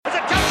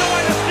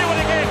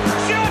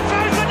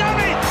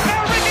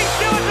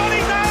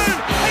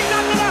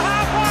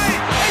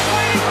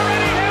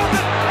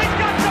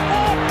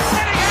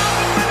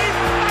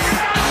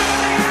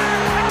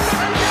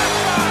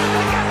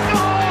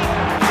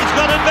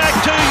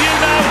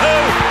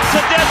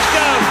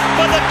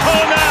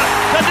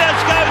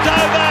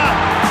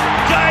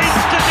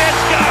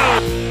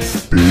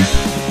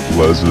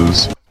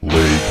Les's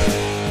League.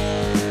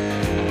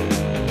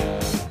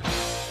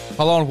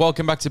 Hello and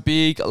welcome back to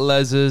Big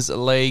Les's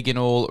League and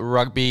all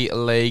rugby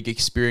league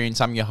experience.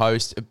 I'm your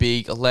host,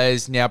 Big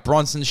Les. Now,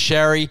 Bronson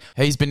Xerri,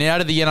 he's been out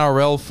of the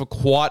NRL for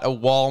quite a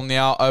while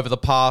now, over the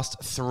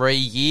past 3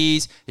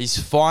 years. He's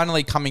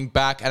finally coming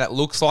back and it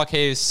looks like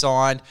he has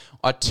signed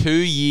a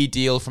 2-year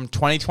deal from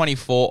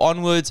 2024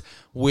 onwards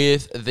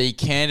with the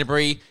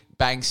Canterbury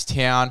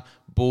Bankstown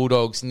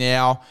Bulldogs.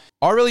 Now,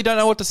 I really don't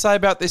know what to say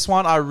about this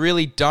one. I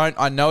really don't.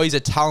 I know he's a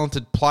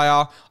talented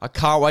player. I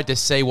can't wait to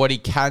see what he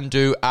can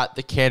do at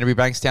the Canterbury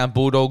Bankstown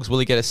Bulldogs. Will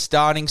he get a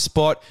starting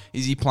spot?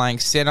 Is he playing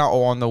centre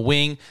or on the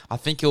wing? I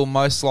think he'll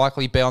most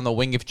likely be on the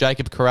wing if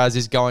Jacob Kiraz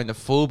is going to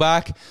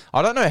fullback.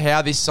 I don't know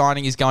how this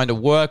signing is going to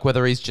work,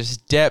 whether he's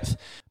just depth.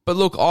 But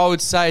look, I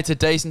would say it's a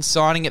decent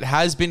signing. It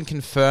has been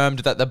confirmed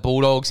that the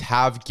Bulldogs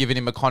have given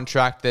him a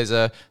contract. There's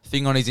a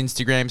thing on his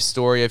Instagram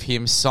story of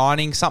him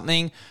signing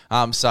something.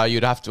 So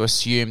you'd have to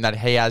assume that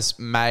he has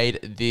made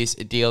this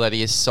deal, that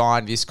he has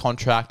signed this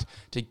contract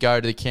to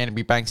go to the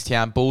Canterbury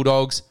Bankstown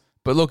Bulldogs.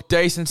 But look,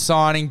 decent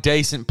signing,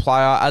 decent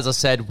player. As I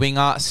said,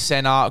 winger,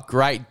 centre,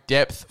 great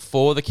depth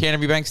for the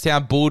Canterbury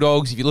Bankstown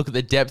Bulldogs. If you look at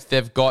the depth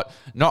they've got,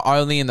 not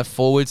only in the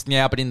forwards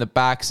now, but in the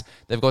backs,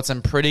 they've got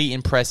some pretty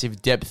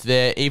impressive depth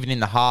there, even in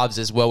the halves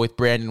as well with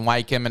Brandon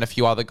Wakeham and a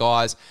few other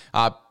guys.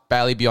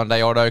 Bailey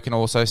Beyonde Otto can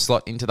also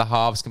slot into the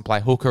halves, can play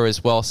hooker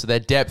as well. So their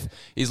depth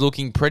is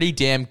looking pretty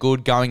damn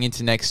good going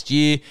into next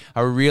year.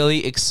 A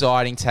really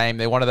exciting team.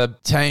 They're one of the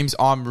teams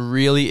I'm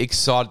really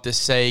excited to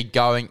see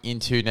going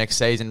into next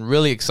season.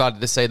 Really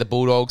excited to see the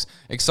Bulldogs.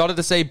 Excited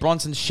to see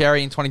Bronson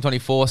Xerri in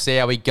 2024, see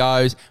how he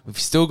goes. We've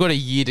still got a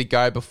year to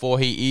go before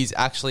he is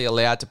actually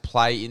allowed to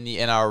play in the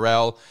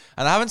NRL.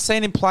 And I haven't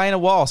seen him play in a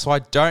while, so I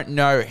don't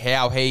know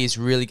how he is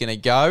really going to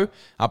go.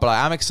 But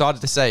I am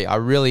excited to see. I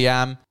really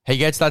am. He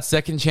gets that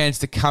second chance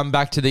to come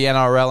back to the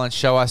NRL and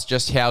show us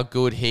just how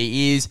good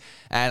he is.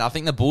 And I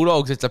think the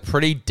Bulldogs, it's a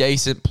pretty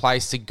decent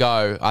place to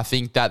go. I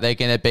think that they're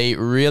going to be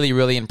really,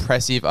 really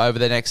impressive over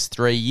the next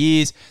 3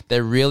 years.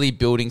 They're really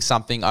building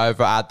something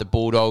over at the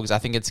Bulldogs. I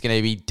think it's going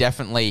to be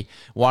definitely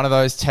one of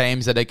those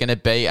teams that are going to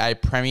be a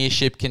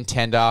premiership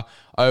contender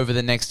over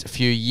the next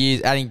few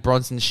years. Adding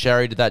Bronson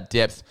Xerri to that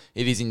depth,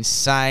 it is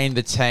insane.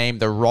 The team,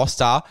 the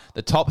roster,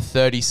 the top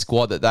 30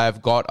 squad that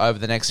they've got over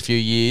the next few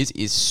years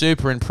is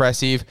super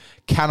impressive.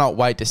 Cannot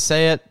wait to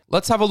see it.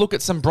 Let's have a look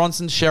at some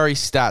Bronson Xerri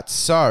stats.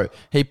 So,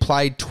 he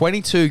played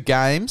 22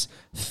 games,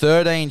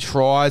 13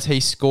 tries he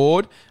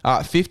scored,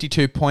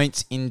 52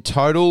 points in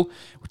total,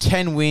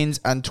 10 wins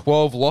and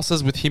 12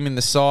 losses with him in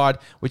the side,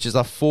 which is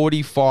a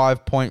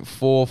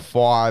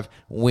 45.45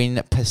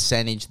 win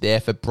percentage there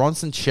for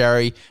Bronson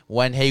Xerri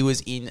when he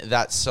was in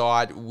that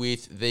side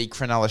with the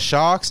Cronulla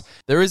Sharks.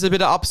 There is a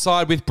bit of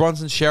upside with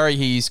Bronson Xerri.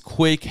 He's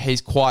quick,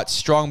 he's quite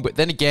strong, but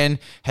then again,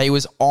 he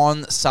was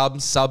on some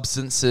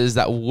substances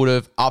that would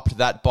have upped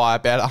that by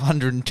about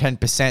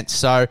 110%.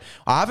 So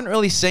I haven't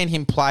really seen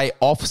him play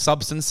off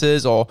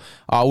substances, or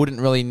I wouldn't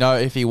really know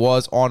if he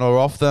was on or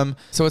off them.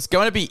 So it's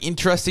going to be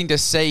interesting to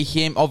see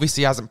him.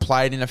 Obviously hasn't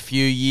played in a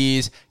few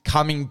years,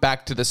 coming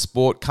back to the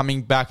sport,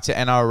 coming back to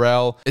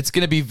NRL. It's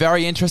going to be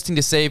very interesting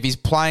to see if his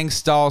playing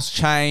style's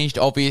changed.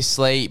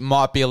 Obviously,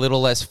 might be a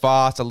little less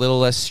fast, a little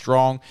less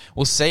strong.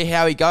 We'll see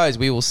how he goes.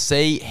 We will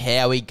see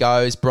how he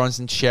goes,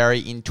 Bronson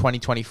Xerri, in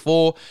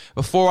 2024.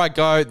 Before I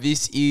go,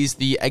 this is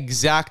the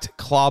exact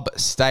club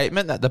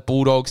statement that the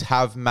Bulldogs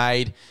have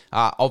made,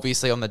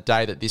 obviously on the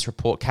day that this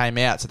report came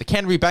out. So the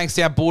Canterbury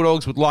Bankstown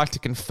Bulldogs would like to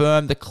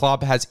confirm the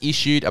club has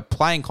issued a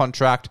playing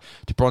contract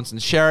to Bronson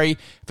Xerri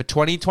for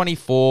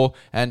 2024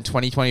 and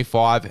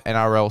 2025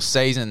 NRL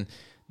season.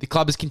 The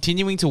club is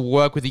continuing to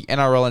work with the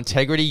NRL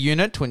Integrity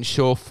Unit to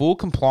ensure full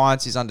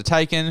compliance is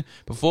undertaken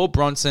before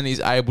Bronson is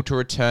able to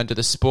return to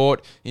the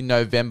sport in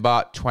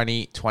November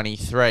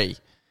 2023.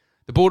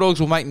 The Bulldogs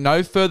will make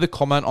no further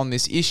comment on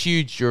this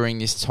issue during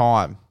this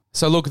time.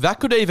 So look, that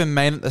could even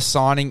mean that the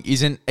signing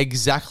isn't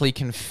exactly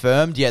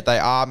confirmed yet. They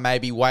are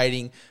maybe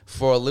waiting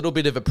for a little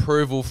bit of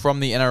approval from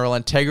the NRL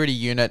Integrity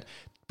Unit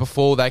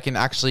before they can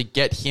actually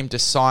get him to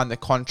sign the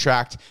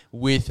contract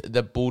with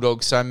the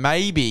Bulldogs. So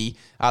maybe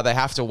they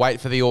have to wait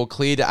for the all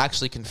clear to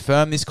actually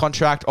confirm this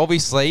contract.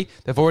 Obviously,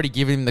 they've already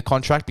given him the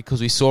contract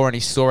because we saw in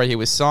his story he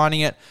was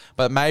signing it,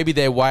 but maybe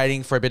they're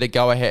waiting for a bit of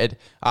go-ahead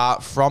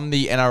from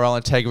the NRL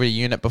Integrity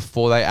Unit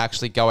before they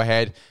actually go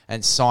ahead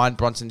and sign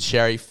Bronson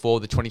Xerri for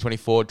the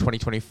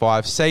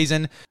 2024-2025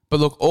 season. But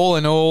look, all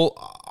in all,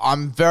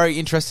 I'm very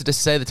interested to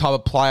see the type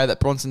of player that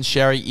Bronson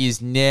Xerri is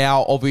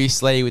now.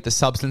 Obviously, with the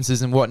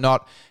substances and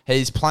whatnot,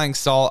 his playing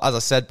style, as I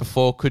said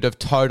before, could have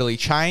totally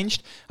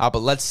changed.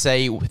 But let's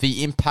see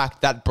the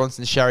impact that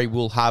Bronson Xerri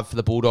will have for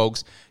the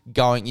Bulldogs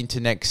going into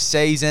next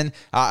season.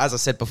 As I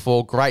said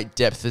before, great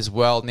depth as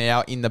well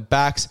now in the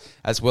backs,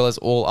 as well as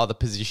all other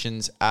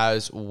positions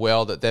as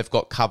well that they've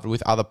got covered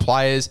with other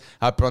players.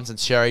 Bronson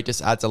Xerri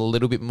just adds a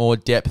little bit more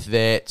depth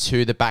there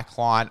to the back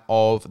line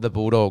of the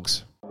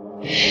Bulldogs.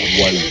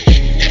 One.